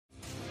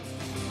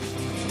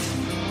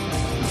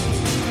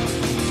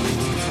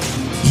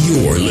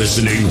You're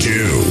listening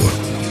to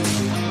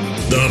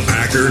the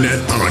Packernet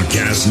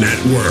Podcast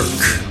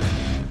Network.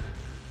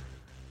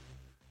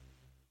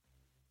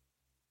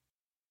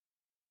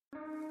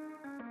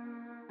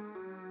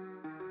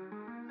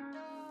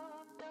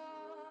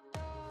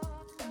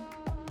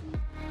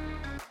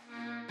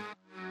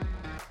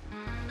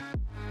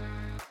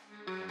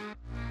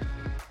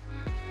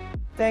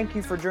 Thank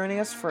you for joining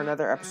us for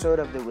another episode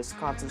of the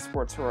Wisconsin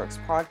Sports Heroics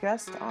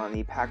podcast on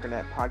the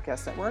Packernet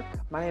Podcast Network.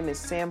 My name is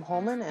Sam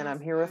Holman, and I'm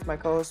here with my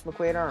co-host,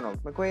 McQuaid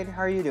Arnold. McQuaid,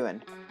 how are you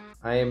doing?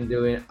 I am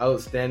doing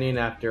outstanding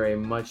after a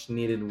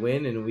much-needed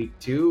win in Week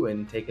 2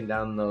 and taking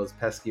down those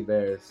pesky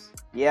Bears.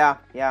 Yeah.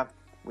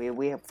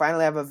 We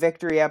finally have a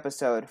victory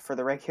episode for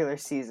the regular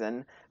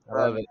season. I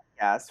love it.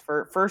 Podcast,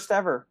 first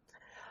ever.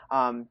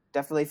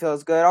 Definitely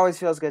feels good. Always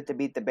feels good to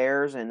beat the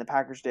Bears, and the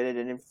Packers did it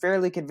in a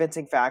fairly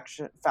convincing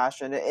fashion,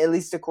 at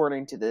least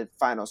according to the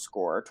final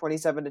score,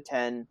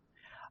 27-10.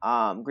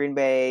 Green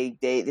Bay,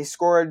 they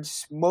scored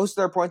most of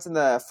their points in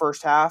the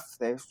first half.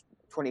 They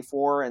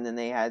 24, and then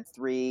they had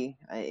 3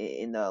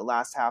 in the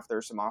last half. There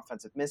were some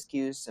offensive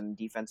miscues, some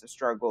defensive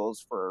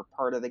struggles for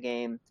part of the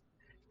game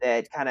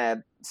that kind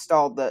of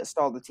stalled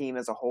the team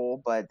as a whole,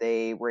 but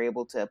they were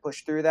able to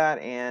push through that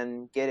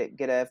and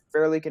get a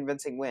fairly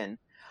convincing win.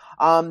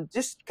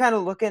 Just kind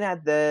of looking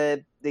at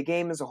the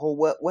game as a whole,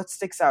 what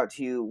sticks out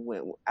to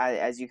you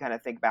as you kind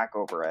of think back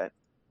over it?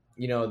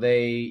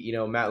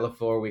 Matt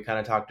LaFleur, we kind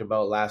of talked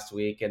about last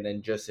week, and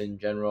then just in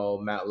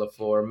general, Matt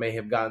LaFleur may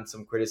have gotten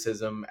some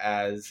criticism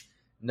as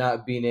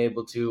not being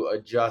able to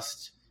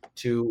adjust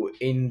to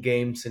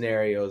in-game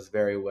scenarios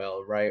very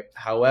well, right?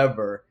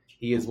 However,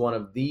 he is one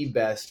of the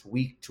best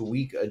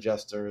week-to-week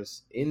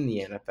adjusters in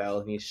the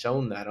NFL, and he's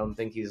shown that. I don't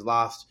think he's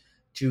lost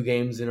 2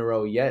 games in a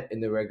row yet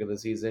in the regular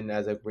season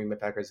as a Green Bay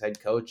Packers head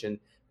coach, and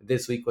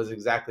this week was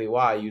exactly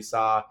why. You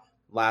saw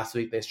last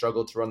week they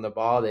struggled to run the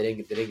ball. They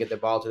didn't get the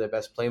ball to their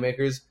best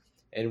playmakers.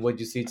 And what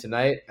you see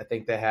tonight, I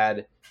think they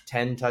had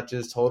 10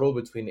 touches total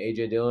between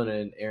A.J. Dillon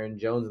and Aaron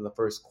Jones in the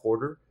first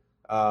quarter,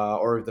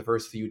 or the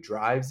first few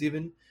drives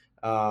even.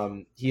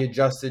 He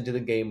adjusted to the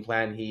game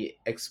plan. He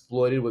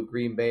exploited what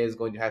Green Bay is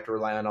going to have to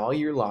rely on all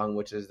year long,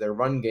 which is their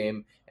run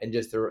game and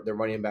just their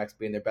running backs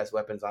being their best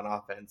weapons on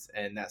offense.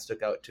 And that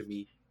stuck out to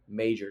me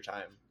major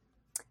time.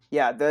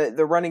 Yeah,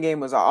 the running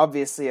game was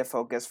obviously a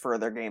focus for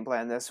their game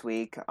plan this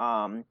week.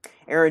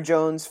 Aaron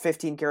Jones,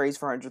 15 carries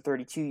for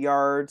 132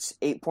 yards,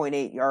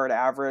 8.8 yard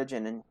average,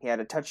 and then he had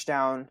a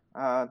touchdown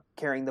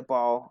carrying the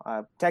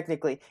ball.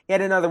 Technically, he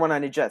had another one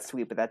on a jet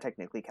sweep, but that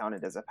technically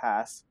counted as a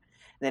pass.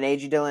 And then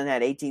A.J. Dillon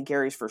had 18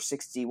 carries for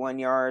 61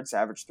 yards,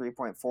 averaged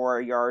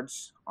 3.4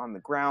 yards on the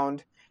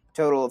ground.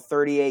 Total of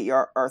 38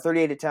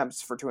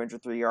 attempts for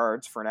 203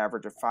 yards for an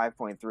average of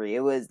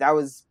 5.3. That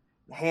was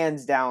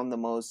hands down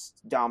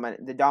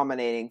the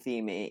dominating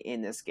theme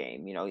in this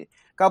game. A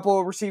couple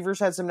of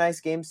receivers had some nice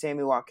games.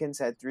 Sammy Watkins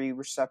had 3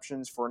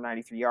 receptions for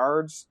 93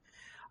 yards.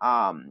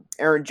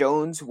 Aaron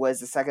Jones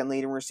was the second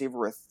leading receiver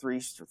with 3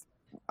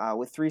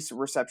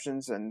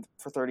 receptions and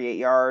for 38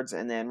 yards,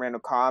 and then Randall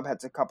Cobb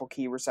had a couple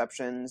key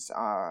receptions,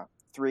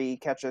 3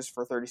 catches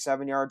for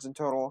 37 yards in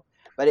total.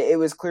 But it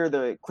was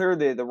clearly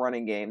the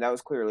running game. That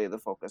was clearly the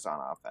focus on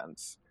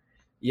offense.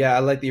 Yeah, I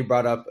like that you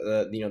brought up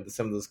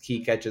some of those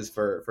key catches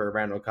for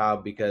Randall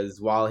Cobb, because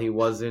while he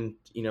wasn't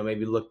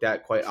maybe looked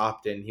at quite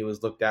often, he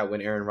was looked at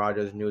when Aaron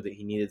Rodgers knew that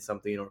he needed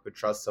something or could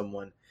trust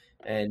someone.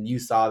 And you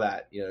saw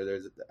that.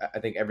 I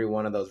think every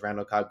one of those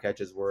Randall Cobb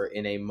catches were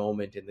in a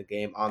moment in the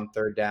game on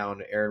third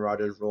down, Aaron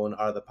Rodgers rolling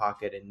out of the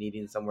pocket and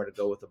needing somewhere to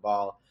go with the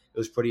ball. It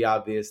was pretty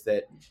obvious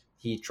that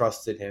he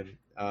trusted him.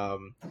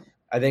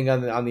 I think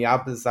on the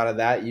opposite side of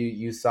that,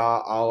 you saw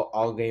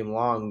all game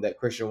long that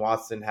Christian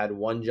Watson had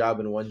one job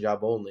and one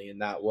job only,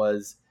 and that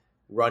was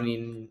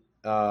running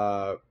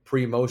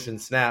pre-motion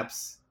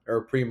snaps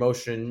or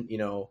pre-motion,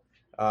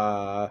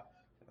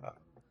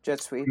 jet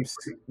sweeps.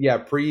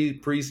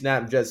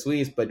 Pre-snap jet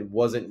sweeps, but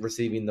wasn't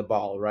receiving the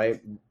ball, right?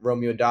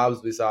 Romeo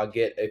Doubs, we saw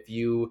get a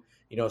few,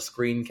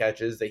 screen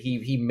catches that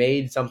he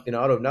made something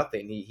out of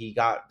nothing. He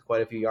got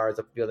quite a few yards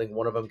up the field. I think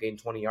one of them gained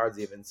 20 yards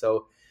even.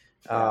 So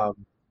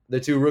the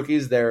 2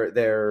 rookies,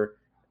 their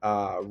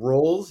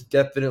roles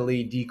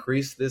definitely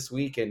decreased this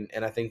week, and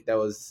I think that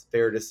was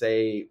fair to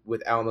say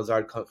with Allen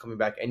Lazard coming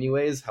back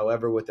anyways.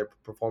 However, with their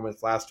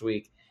performance last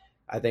week,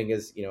 I think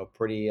is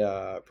pretty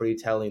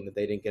telling that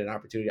they didn't get an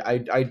opportunity.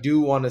 I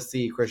do want to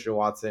see Christian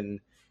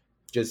Watson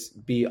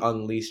just be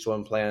unleashed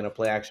one play on a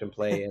play action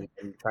play and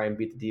try and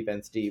beat the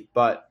defense deep,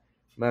 but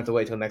I'm gonna have to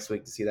wait till next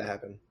week to see that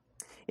happen.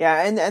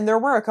 Yeah, and there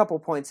were a couple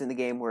points in the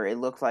game where it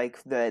looked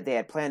like they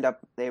had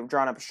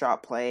drawn up a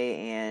shot play,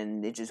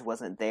 and it just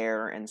wasn't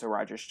there, and so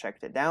Rodgers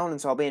checked it down. And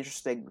so I'll be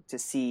interested to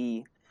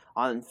see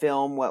on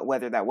film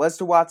whether that was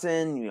to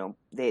Watson.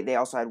 They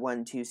also had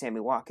 1 to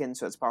Sammy Watkins,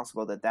 so it's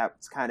possible that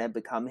that's kind of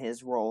become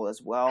his role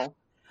as well.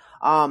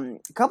 A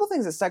couple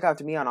things that stuck out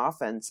to me on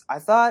offense. I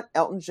thought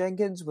Elgton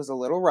Jenkins was a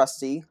little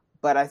rusty,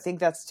 but I think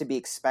that's to be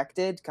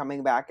expected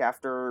coming back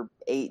after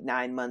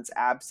 8-9 months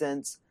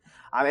absence.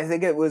 I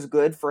think it was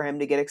good for him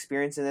to get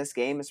experience in this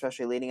game,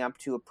 especially leading up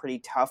to a pretty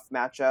tough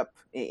matchup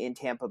in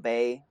Tampa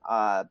Bay.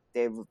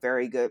 They have a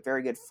very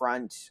good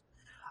front.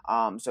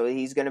 So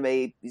he's gonna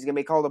be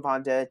called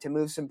upon to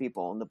move some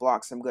people and to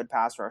block some good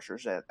pass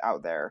rushers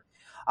out there.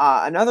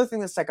 Another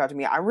thing that stuck out to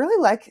me, I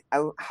really like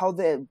how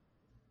the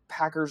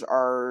Packers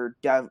are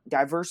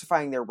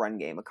diversifying their run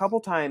game. A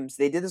couple times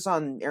they did this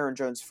on Aaron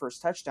Jones'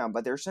 first touchdown,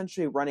 but they're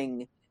essentially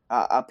running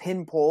a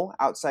pin pull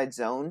outside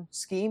zone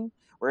scheme,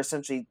 where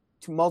essentially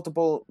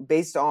multiple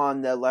based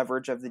on the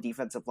leverage of the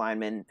defensive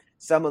linemen.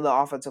 Some of the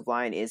offensive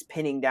line is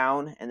pinning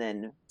down, and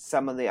then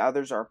some of the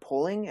others are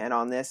pulling. And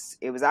on this,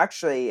 it was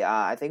actually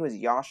I think it was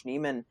Josh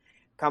Neiman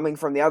coming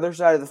from the other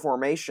side of the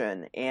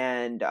formation,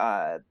 and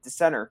the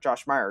center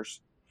Josh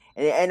Myers.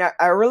 And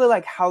I really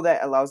like how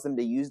that allows them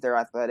to use their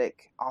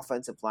athletic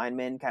offensive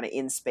linemen kind of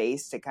in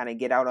space to kind of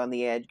get out on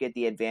the edge, get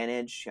the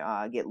advantage,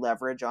 get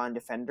leverage on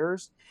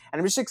defenders. And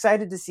I'm just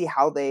excited to see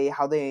how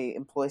they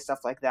employ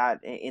stuff like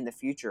that in the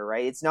future.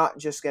 Right? It's not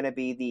just going to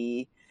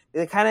be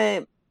they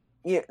kind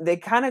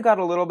of got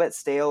a little bit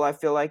stale, I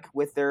feel like,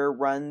 with their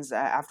runs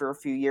after a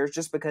few years,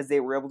 just because they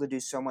were able to do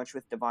so much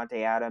with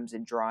Devontae Adams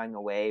and drawing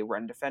away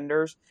run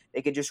defenders.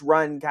 They could just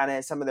run kind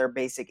of some of their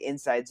basic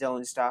inside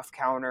zone stuff,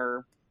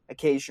 counter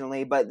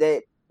occasionally, but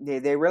they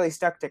really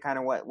stuck to kind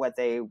of what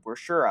they were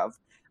sure of.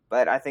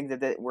 But I think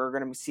that we're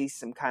going to see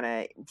some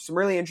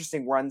really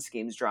interesting run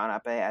schemes drawn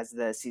up as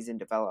the season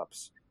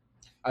develops.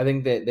 I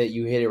think that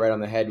you hit it right on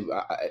the head.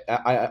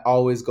 I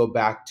always go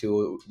back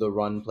to the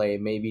run play,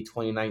 maybe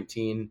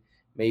 2019,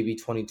 maybe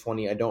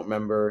 2020. I don't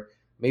remember,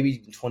 maybe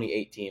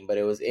 2018, but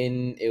it was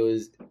in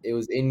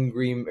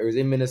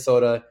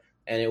Minnesota.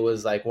 And it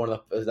was like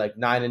it was like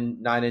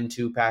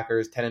 9-2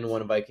 Packers,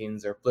 10-1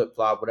 Vikings, or flip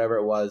flop, whatever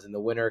it was, and the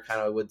winner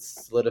kind of would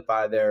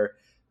solidify their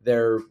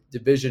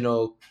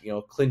divisional,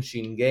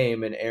 clinching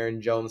game. And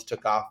Aaron Jones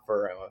took off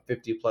for a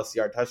 50+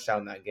 yard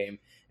touchdown that game,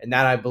 and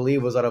that I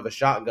believe was out of a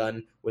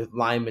shotgun with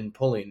linemen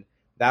pulling.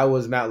 That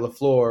was Matt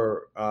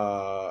LaFleur,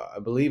 I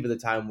believe at the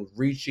time,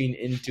 reaching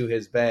into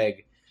his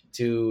bag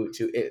to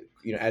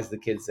as the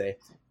kids say,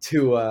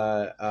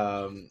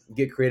 to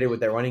get creative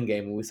with their running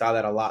game. And we saw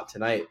that a lot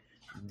tonight.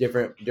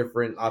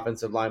 Different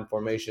offensive line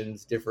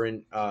formations,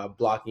 different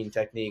blocking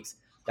techniques.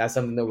 That's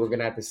something that we're going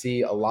to have to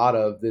see a lot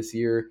of this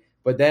year.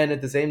 But then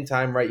at the same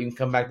time, right, you can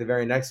come back the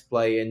very next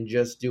play and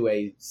just do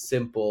a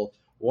simple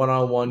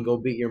one-on-one, go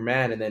beat your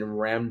man, and then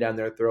ram down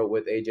their throat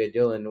with A.J.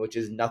 Dillon, which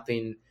is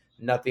nothing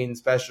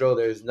special.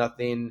 There's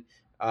nothing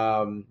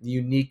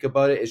unique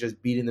about it. It's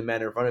just beating the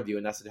man in front of you,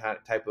 and that's the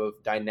type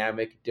of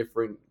dynamic,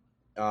 different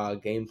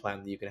game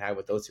plan that you can have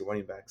with those two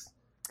running backs.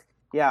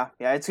 Yeah,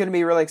 it's going to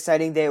be really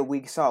exciting.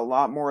 We saw a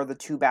lot more of the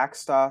two-back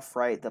stuff,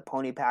 right? The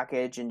pony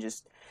package and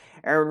just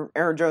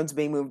Aaron Jones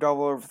being moved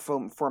over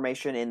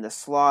formation in the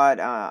slot,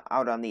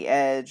 out on the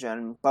edge,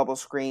 and bubble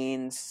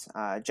screens,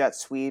 jet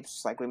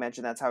sweeps. Like we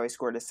mentioned, that's how he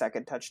scored his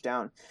second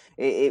touchdown.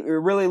 It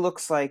really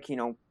looks like,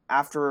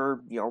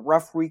 after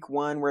rough week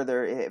one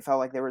where it felt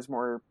like there was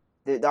more.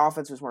 The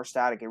offense was more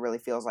static. It really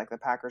feels like the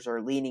Packers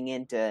are leaning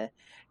into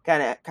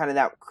kind of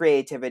that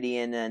creativity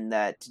and then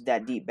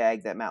that deep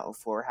bag that Matt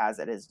LaFleur has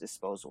at his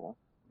disposal.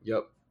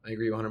 Yep, I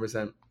agree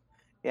 100%.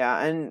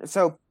 Yeah, and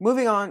so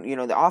moving on,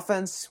 the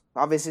offense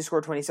obviously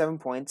scored 27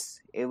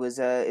 points. It was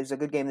a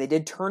good game. They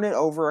did turn it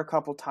over a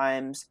couple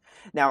times.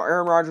 Now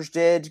Aaron Rodgers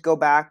did go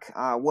back.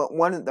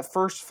 The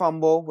first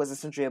fumble was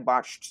essentially a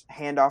botched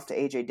handoff to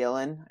A.J.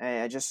 Dillon.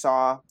 And I just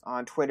saw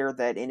on Twitter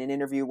that in an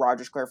interview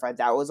Rodgers clarified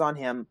that was on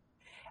him.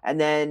 And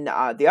then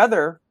the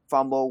other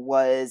fumble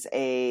was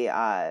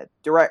a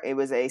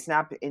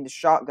snap into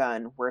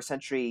shotgun where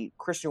essentially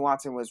Christian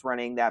Watson was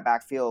running that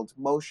backfield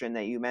motion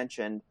that you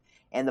mentioned,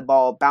 and the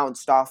ball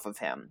bounced off of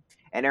him.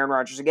 And Aaron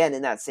Rodgers, again,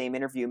 in that same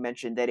interview,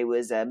 mentioned that it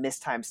was a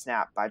mistimed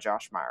snap by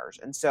Josh Myers.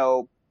 And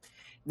so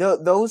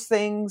those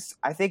things,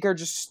 I think, are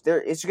just there.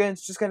 It's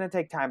just going to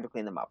take time to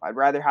clean them up. I'd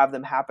rather have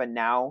them happen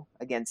now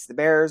against the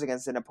Bears,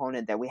 against an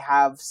opponent that we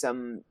have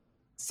some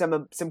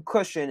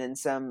cushion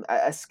and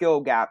a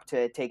skill gap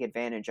to take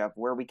advantage of,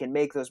 where we can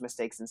make those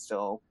mistakes and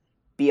still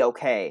be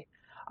okay.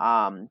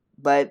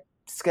 But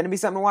it's going to be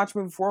something to watch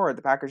moving forward.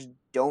 The Packers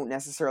don't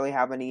necessarily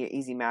have any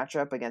easy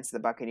matchup against the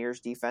Buccaneers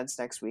defense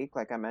next week,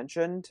 like I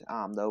mentioned,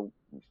 though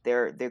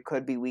there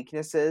could be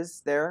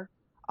weaknesses there.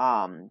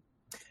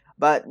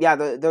 But yeah,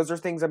 those are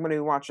things I'm going to be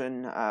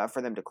watching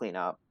for them to clean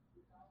up.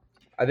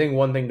 I think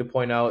one thing to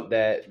point out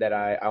that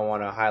I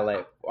want to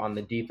highlight on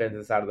the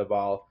defensive side of the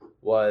ball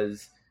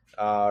was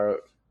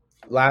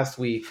last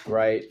week,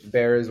 right?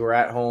 Bears were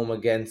at home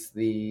against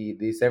the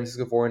San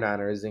Francisco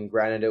 49ers, and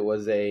granted, it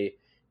was a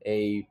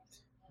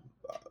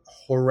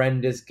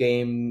horrendous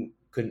game,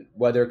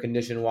 weather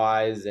condition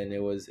wise, and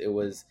it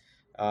was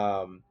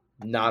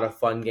not a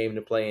fun game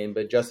to play in.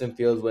 But Justin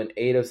Fields went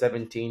 8 of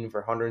 17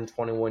 for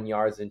 121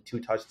 yards and 2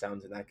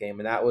 touchdowns in that game,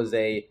 and that was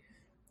a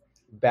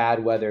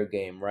bad weather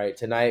game, right?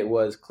 Tonight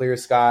was clear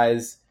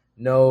skies,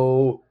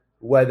 no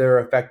weather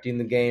affecting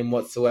the game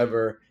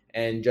whatsoever,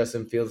 and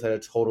Justin Fields had a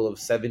total of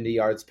 70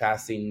 yards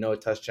passing, no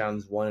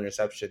touchdowns, 1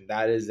 interception.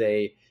 That is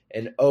a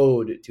an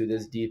ode to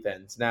this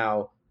defense.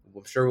 Now,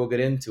 I'm sure we'll get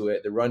into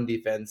it. The run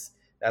defense,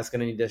 that's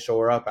going to need to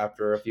shore up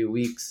after a few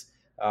weeks,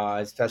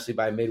 especially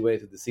by midway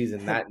through the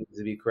season. That needs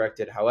to be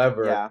corrected.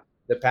 However,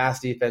 the pass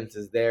defense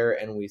is there,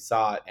 and we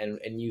saw it.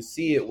 And you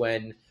see it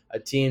when a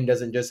team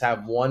doesn't just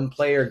have one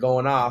player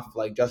going off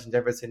like Justin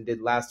Jefferson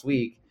did last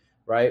week,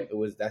 right?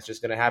 That's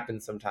just going to happen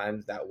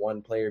sometimes. That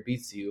one player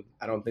beats you.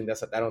 I don't think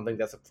that's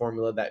a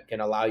formula that can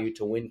allow you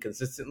to win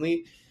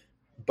consistently,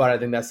 but I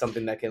think that's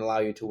something that can allow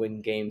you to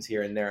win games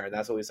here and there. And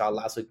that's what we saw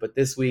last week. But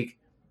this week,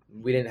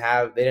 they didn't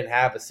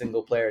have a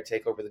single player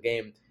take over the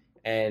game,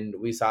 and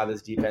we saw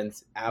this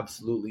defense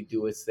absolutely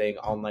do its thing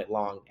all night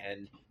long.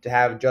 And to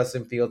have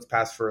Justin Fields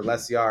pass for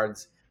less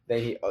yards than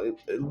he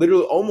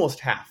literally almost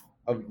half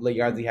of the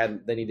yards he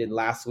had than he did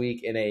last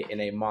week in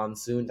a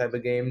monsoon type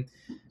of game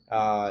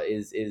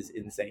is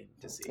insane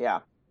to see.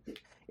 Yeah,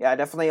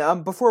 definitely.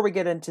 Before we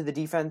get into the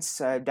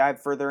defense,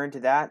 dive further into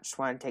that, just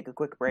want to take a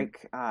quick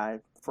break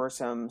for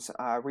some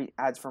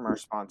ads from our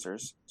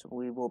sponsors. So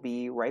we will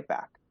be right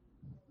back.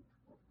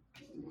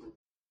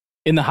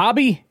 In the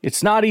hobby,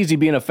 it's not easy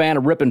being a fan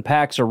of ripping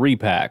packs or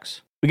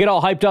repacks. We get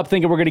all hyped up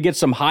thinking we're going to get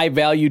some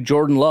high-value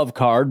Jordan Love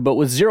card, but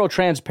with zero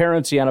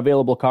transparency on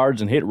available cards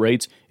and hit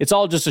rates, it's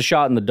all just a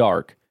shot in the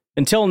dark.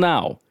 Until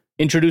now,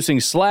 introducing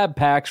slab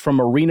packs from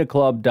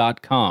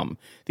arenaclub.com,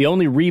 the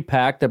only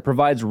repack that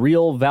provides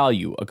real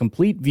value, a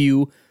complete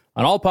view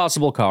on all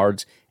possible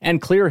cards, and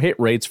clear hit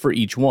rates for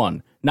each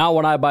one. Now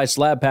when I buy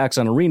slab packs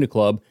on Arena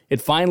Club, it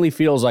finally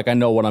feels like I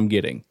know what I'm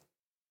getting.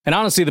 And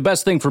honestly, the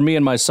best thing for me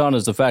and my son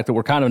is the fact that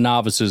we're kind of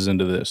novices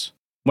into this.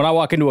 When I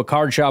walk into a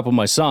card shop with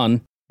my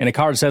son, and a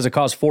card says it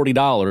costs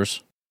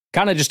 $40,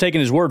 kind of just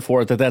taking his word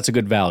for it that that's a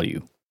good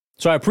value.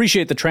 So I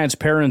appreciate the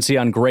transparency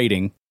on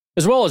grading,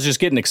 as well as just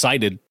getting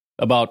excited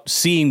about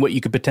seeing what you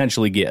could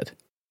potentially get.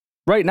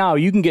 Right now,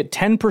 you can get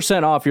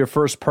 10% off your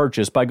first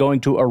purchase by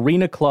going to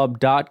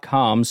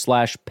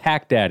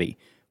arenaclub.com/packdaddy.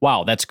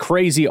 Wow, that's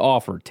crazy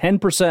offer.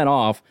 10%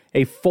 off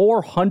a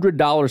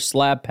 $400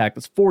 slab pack.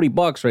 That's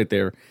 $40 right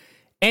there.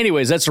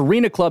 Anyways, that's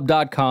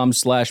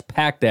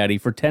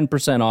arenaclub.com/packdaddy for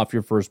 10% off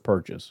your first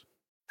purchase.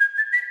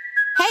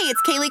 Hey,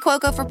 it's Kaylee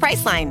Cuoco for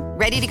Priceline.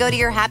 Ready to go to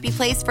your happy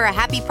place for a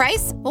happy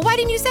price? Well, why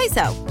didn't you say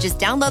so? Just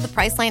download the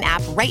Priceline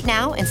app right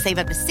now and save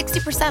up to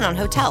 60% on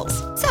hotels.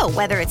 So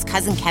whether it's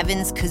Cousin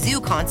Kevin's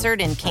Kazoo Concert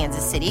in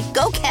Kansas City,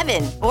 go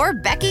Kevin, or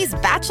Becky's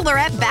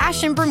Bachelorette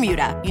Bash in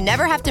Bermuda, you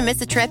never have to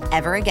miss a trip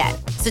ever again.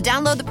 So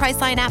download the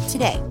Priceline app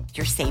today.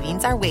 Your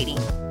savings are waiting.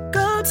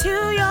 Go to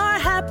your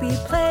happy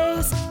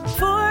place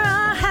for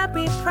a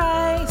happy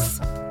price.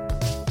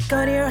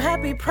 Go to your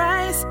happy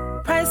price,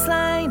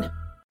 Priceline.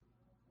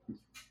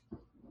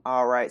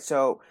 All right,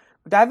 so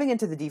diving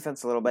into the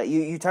defense a little bit,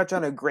 you touch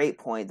on a great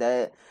point.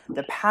 The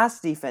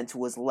pass defense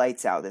was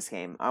lights out this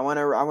game. I want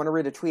to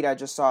read a tweet I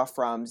just saw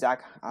from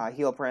Zach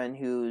Heilprin,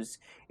 who's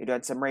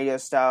done some radio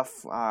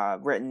stuff,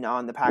 written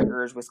on the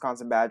Packers,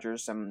 Wisconsin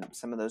Badgers, some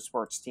of those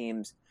sports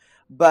teams.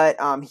 But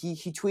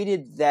he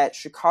tweeted that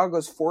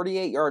Chicago's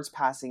 48 yards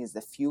passing is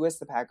the fewest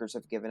the Packers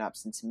have given up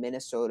since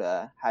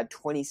Minnesota had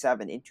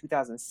 27 in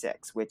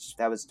 2006, which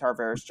that was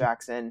Tarvaris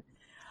Jackson.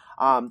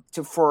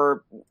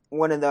 For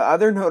one of the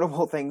other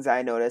notable things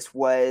I noticed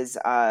was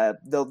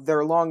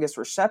their longest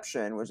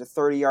reception was a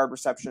 30-yard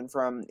reception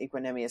from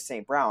Equanimeous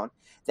St. Brown.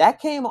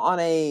 That came on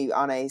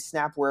a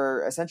snap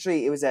where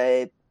essentially it was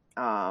a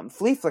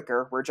flea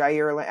flicker where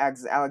Jair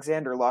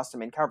Alexander lost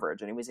him in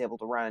coverage and he was able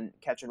to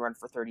catch and run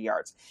for 30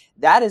 yards.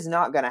 That is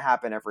not going to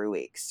happen every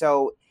week.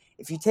 So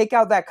if you take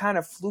out that kind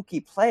of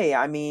fluky play,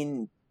 I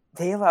mean,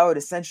 they allowed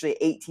essentially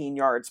 18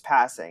 yards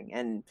passing,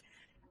 and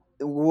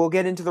we'll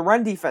get into the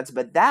run defense,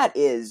 but that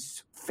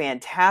is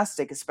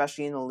fantastic,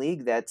 especially in a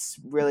league that's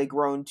really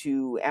grown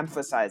to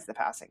emphasize the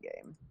passing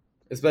game.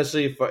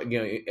 Especially if,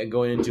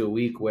 going into a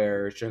week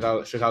where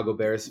Chicago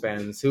Bears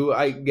fans, who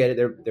I get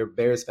it, they're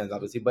Bears fans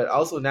obviously, but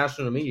also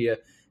national media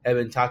have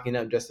been talking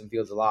up Justin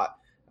Fields a lot.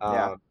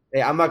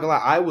 Hey, I'm not gonna lie,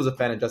 I was a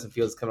fan of Justin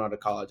Fields coming out of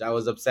college. I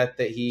was upset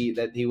that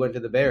he went to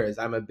the Bears.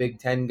 I'm a Big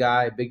Ten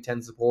guy, Big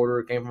Ten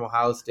supporter, came from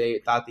Ohio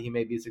State, thought that he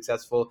may be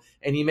successful,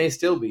 and he may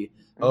still be.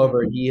 Mm-hmm.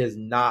 However, he has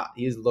not.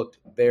 He's looked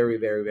very,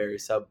 very, very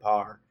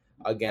subpar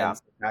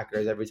against the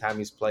Packers every time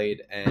he's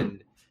played,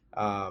 and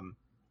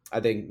I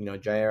think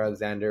Jair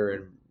Alexander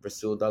and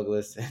Rasul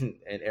Douglas and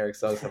Eric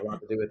Suggs have a lot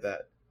to do with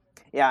that.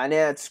 Yeah, and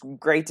it's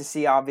great to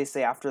see,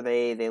 obviously, after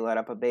they let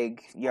up a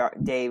big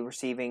day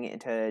receiving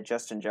into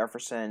Justin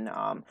Jefferson.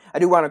 I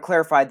do want to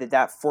clarify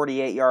that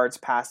 48 yards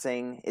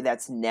passing,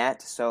 that's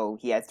net, so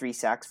he had 3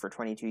 sacks for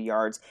 22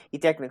 yards. He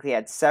technically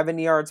had 7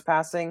 yards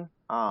passing,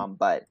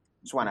 but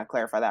just want to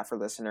clarify that for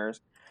listeners.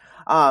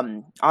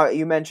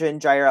 You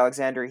mentioned Jair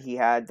Alexander. He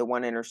had the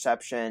 1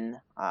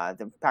 interception.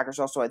 The Packers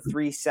also had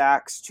 3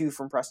 sacks, 2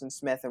 from Preston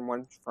Smith and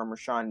 1 from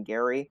Rashawn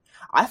Gary.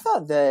 I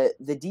thought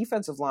the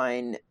defensive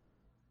line,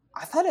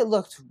 I thought it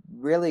looked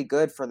really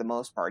good for the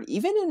most part.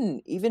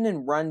 Even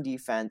in run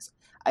defense,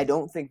 I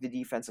don't think the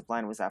defensive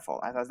line was at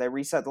fault. I thought they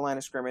reset the line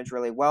of scrimmage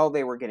really well.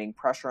 They were getting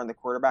pressure on the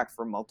quarterback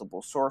from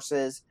multiple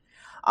sources.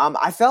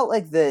 I felt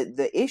like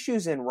the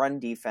issues in run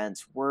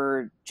defense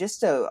were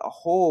just a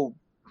whole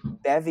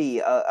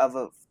bevy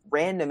of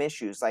random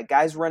issues, like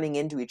guys running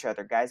into each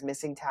other, guys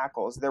missing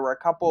tackles. There were a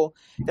couple.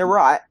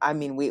 I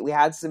mean, we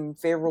had some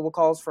favorable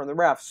calls from the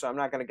refs, so I'm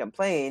not going to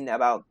complain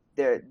about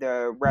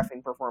the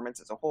reffing performance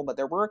as a whole. But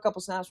there were a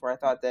couple snaps where I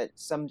thought that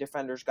some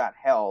defenders got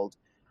held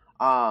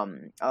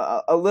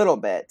a little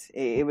bit.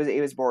 It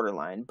was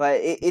borderline, but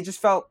it just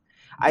felt.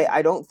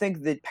 I don't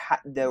think that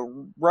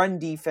the run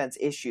defense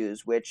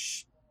issues,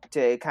 which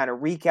to kind of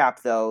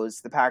recap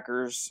those, the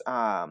Packers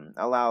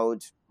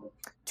allowed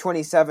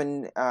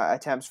 27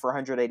 attempts for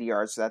 180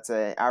 yards, so that's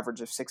an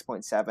average of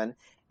 6.7.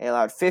 They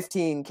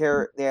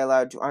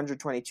allowed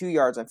 122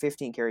 yards on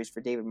 15 carries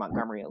for David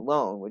Montgomery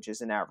alone, which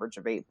is an average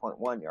of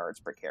 8.1 yards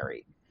per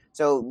carry.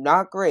 So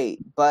not great,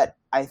 but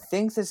I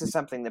think this is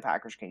something the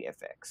Packers can get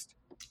fixed.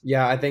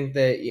 Yeah, I think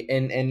that,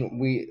 and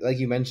we, like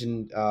you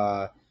mentioned,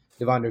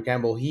 Devondre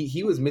Campbell,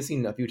 he was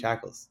missing a few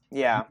tackles.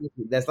 Yeah.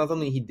 That's not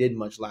something he did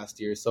much last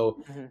year.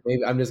 So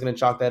maybe I'm just going to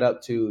chalk that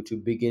up to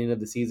beginning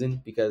of the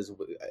season, because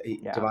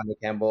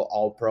Devondre Campbell,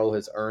 All-Pro,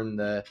 has earned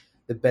the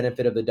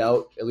benefit of the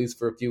doubt, at least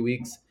for a few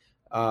weeks.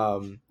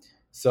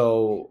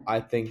 So I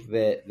think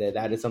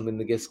that is something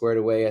that gets squared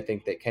away. I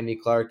think that Kenny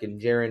Clark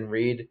and Jaron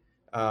Reed,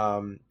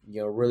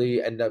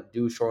 really end up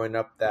shoring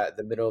up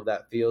the middle of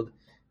that field.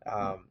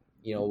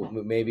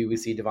 Maybe we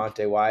see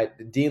Devontae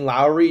Wyatt. Dean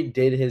Lowry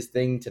did his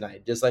thing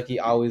tonight, just like he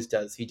always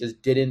does. He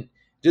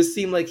just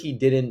seemed like he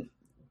didn't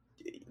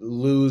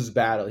lose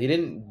battle. He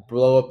didn't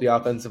blow up the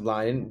offensive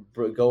line,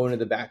 didn't go into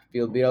the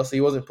backfield, but also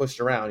he wasn't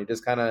pushed around. He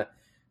just kind of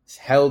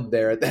held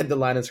there at the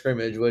line of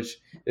scrimmage, which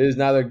is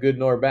neither good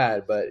nor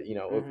bad. But, if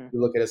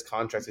you look at his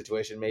contract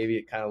situation, maybe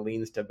it kind of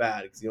leans to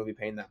bad, because you don't be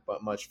paying that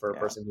much for a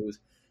person who's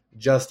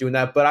just doing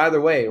that. But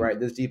either way, right,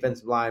 this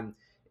defensive line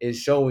is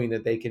showing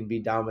that they can be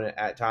dominant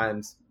at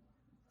times.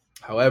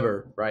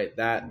 However, right,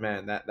 that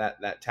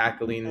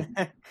tackling,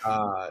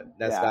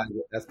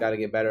 that's got to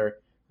get better.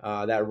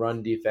 That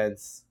run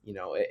defense,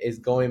 is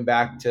going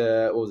back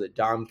to, what was it,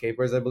 Dom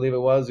Capers, I believe it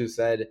was, who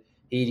said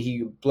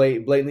he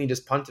blatantly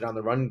just punted on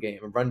the run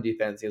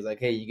defense. He was like,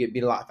 hey, you get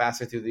beat a lot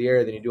faster through the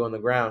air than you do on the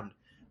ground.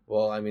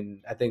 Well, I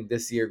mean, I think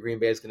this year Green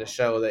Bay is going to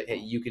show that, hey,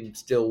 you can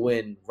still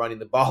win running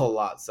the ball a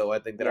lot. So I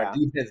think that our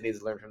defense needs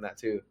to learn from that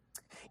too.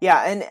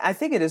 Yeah, and I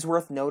think it is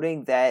worth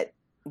noting that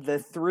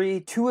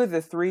two of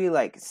the three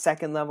like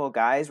second level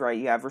guys, right?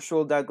 You have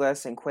Rasul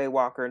Douglas and Quay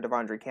Walker and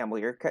Devondre Campbell.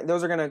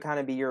 Those are going to kind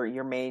of be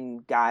your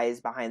main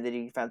guys behind the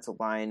defensive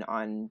line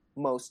on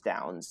most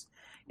downs.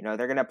 They're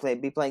going to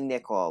be playing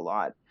nickel a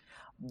lot.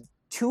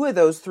 Two of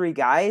those three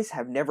guys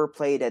have never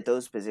played at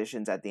those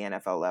positions at the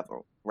NFL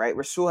level, right?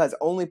 Rasul has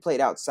only played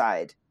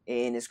outside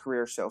in his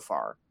career so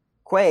far.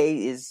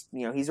 Quay is,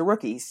 he's a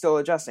rookie. He's still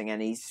adjusting,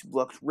 and he's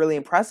looked really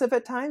impressive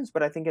at times,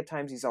 but I think at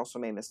times he's also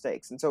made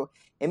mistakes. And so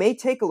it may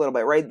take a little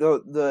bit, right?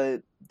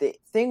 The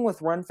thing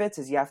with run fits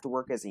is you have to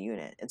work as a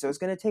unit. And so it's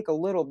going to take a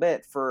little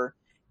bit for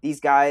these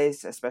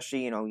guys,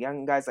 especially,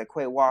 young guys like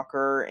Quay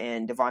Walker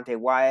and Devontae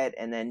Wyatt,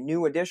 and then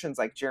new additions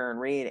like Jaron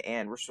Reed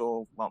and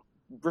Rasul. Well,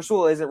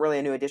 Rasul isn't really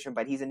a new addition,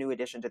 but he's a new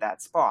addition to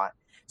that spot.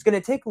 It's going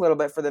to take a little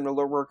bit for them to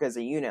work as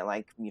a unit,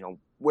 like,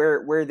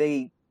 where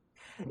they...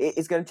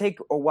 It's going to take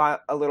a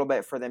little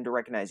bit for them to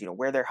recognize,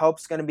 where their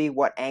help's going to be,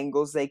 what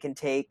angles they can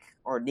take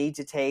or need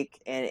to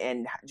take,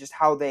 and just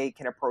how they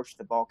can approach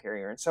the ball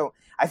carrier. And so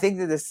I think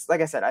that this,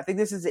 like I said, I think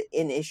this is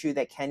an issue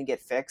that can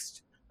get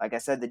fixed. Like I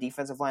said, the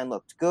defensive line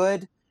looked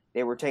good.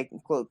 They were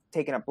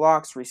taking up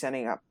blocks,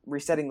 resetting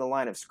the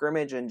line of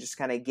scrimmage, and just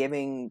kind of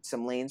giving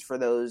some lanes for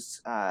those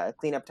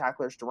cleanup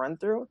tacklers to run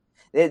through.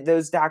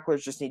 Those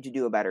tacklers just need to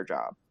do a better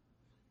job.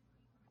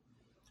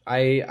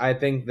 I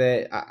think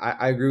that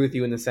I agree with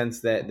you in the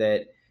sense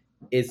that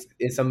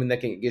it's something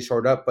that can get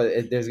shored up,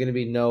 but there's going to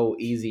be no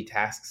easy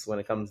tasks when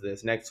it comes to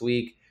this. Next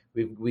week,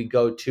 we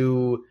go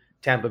to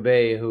Tampa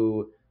Bay,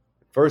 who,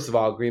 first of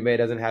all, Green Bay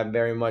doesn't have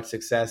very much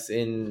success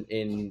in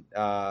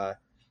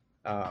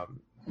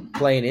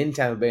playing in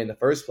Tampa Bay in the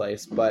first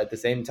place, but at the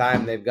same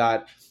time, they've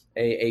got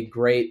a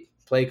great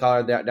play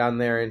caller down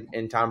there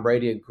in Tom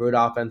Brady, a good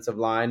offensive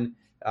line.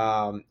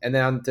 And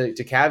then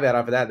to caveat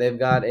off of that, they've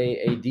got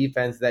a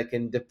defense that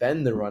can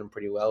defend the run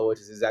pretty well, which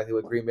is exactly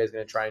what Green Bay is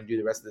going to try and do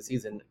the rest of the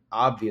season,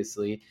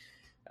 obviously.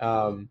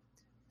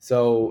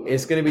 So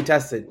it's going to be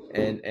tested.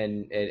 And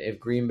if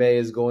Green Bay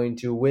is going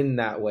to win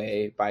that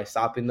way by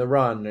stopping the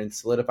run and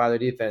solidify their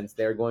defense,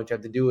 they're going to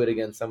have to do it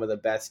against some of the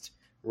best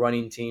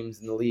running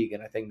teams in the league.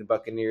 And I think the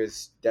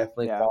Buccaneers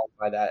definitely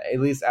qualify that, at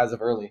least as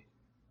of early.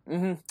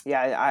 Mm-hmm.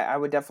 Yeah, I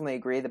would definitely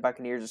agree. The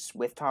Buccaneers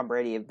with Tom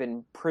Brady have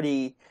been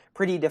pretty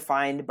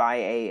defined by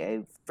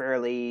a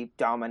fairly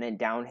dominant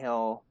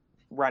downhill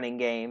running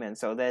game, and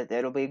so that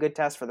it'll be a good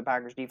test for the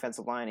Packers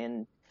defensive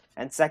line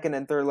and second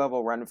and third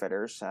level run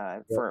fitters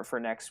for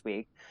next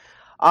week.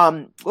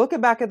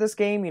 Looking back at this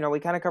game, we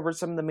kind of covered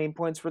some of the main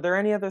points. Were there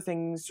any other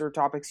things or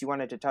topics you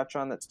wanted to touch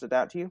on that stood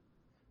out to you?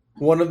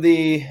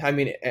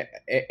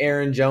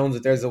 Aaron Jones,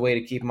 if there's a way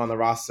to keep him on the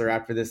roster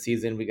after this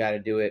season, we got to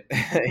do it.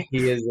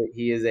 He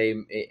is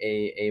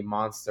a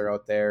monster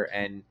out there,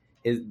 and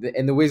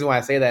and the reason why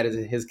I say that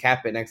is his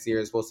cap hit next year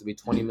is supposed to be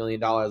 $20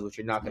 million, which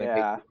you're not going to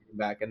pay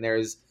back. And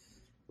there's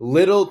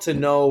little to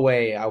no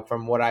way,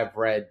 from what I've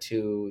read,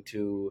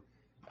 to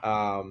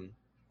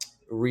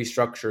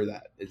restructure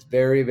that. It's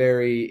very,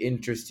 very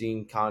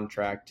interesting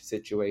contract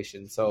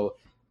situation. So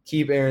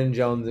keep Aaron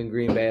Jones in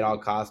Green Bay at all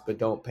costs, but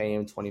don't pay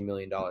him $20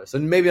 million. So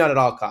maybe not at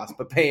all costs,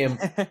 but pay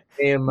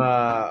him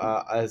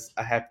a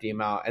hefty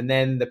amount. And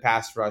then the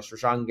pass rush.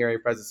 Rashawn Gary,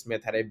 Preston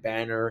Smith had a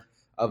banner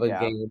of a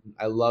game.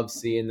 I love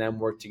seeing them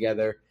work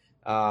together.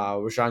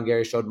 Rashawn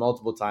Gary showed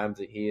multiple times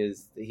that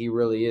he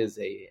really is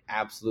a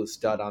absolute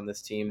stud on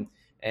this team.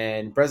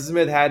 And Preston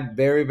Smith had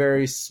very,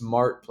 very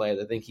smart plays.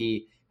 I think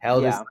he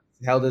held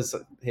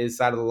his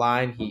side of the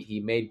line. He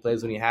made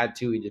plays when he had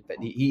to.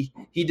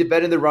 He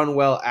defended the run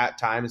well at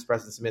times.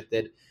 Preston Smith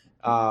did.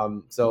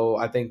 So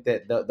I think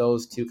that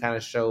those two kind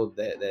of showed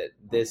that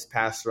this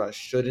pass rush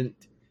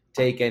shouldn't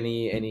take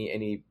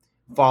any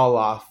fall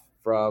off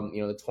from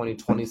the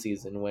 2020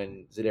 season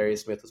when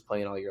Za'Darius Smith was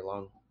playing all year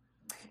long.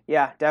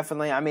 Yeah,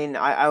 definitely. I mean,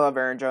 I love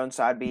Aaron Jones,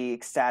 so I'd be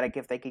ecstatic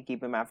if they could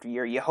keep him after a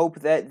year. You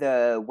hope that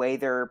the way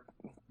they're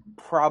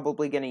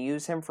probably going to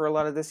use him for a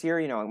lot of this year,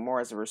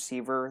 more as a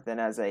receiver than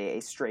as a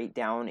straight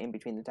down in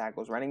between the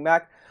tackles running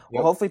back,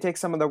 will hopefully take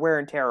some of the wear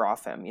and tear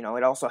off him.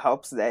 It also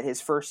helps that his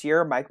first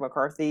year, Mike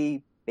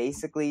McCarthy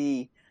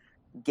basically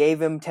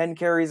gave him 10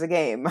 carries a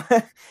game,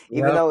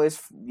 even though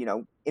it's,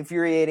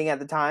 infuriating at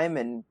the time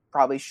and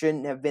probably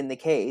shouldn't have been the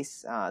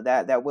case.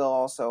 That will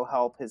also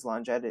help his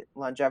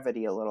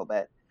longevity a little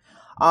bit.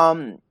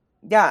 I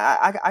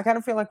kind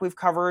of feel like we've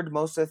covered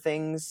most of the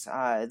things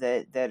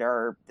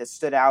that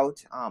stood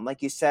out.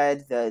 Like you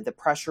said, the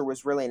pressure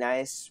was really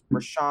nice.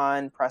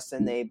 Rashawn,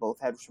 Preston, they both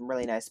had some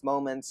really nice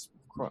moments,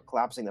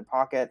 collapsing the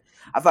pocket.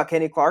 I thought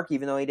Kenny Clark,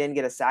 even though he didn't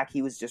get a sack,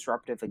 he was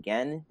disruptive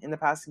again in the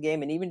passing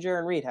game. And even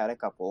Jarran Reed had a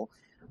couple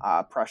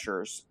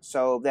pressures.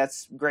 So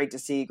that's great to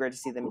see. Great to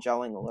see them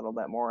gelling a little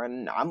bit more.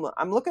 And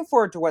I'm looking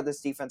forward to what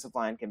this defensive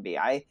line can be.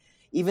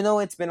 Even though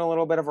it's been a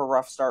little bit of a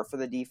rough start for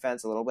the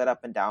defense, a little bit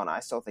up and down, I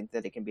still think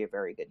that it can be a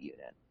very good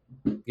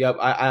unit. Yep,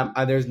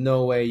 I there's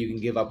no way you can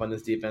give up on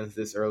this defense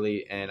this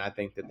early, and I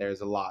think that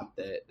there's a lot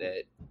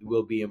that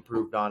will be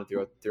improved on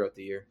throughout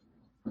the year.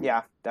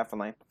 Yeah,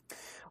 definitely.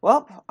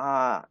 Well,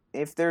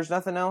 if there's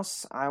nothing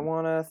else, I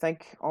want to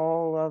thank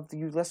all of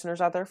you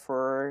listeners out there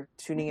for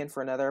tuning in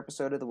for another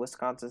episode of the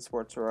Wisconsin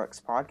Sports Heroics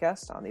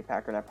podcast on the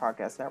Packernet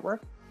Podcast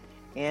Network.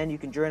 And you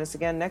can join us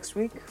again next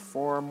week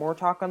for more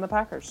talk on the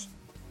Packers.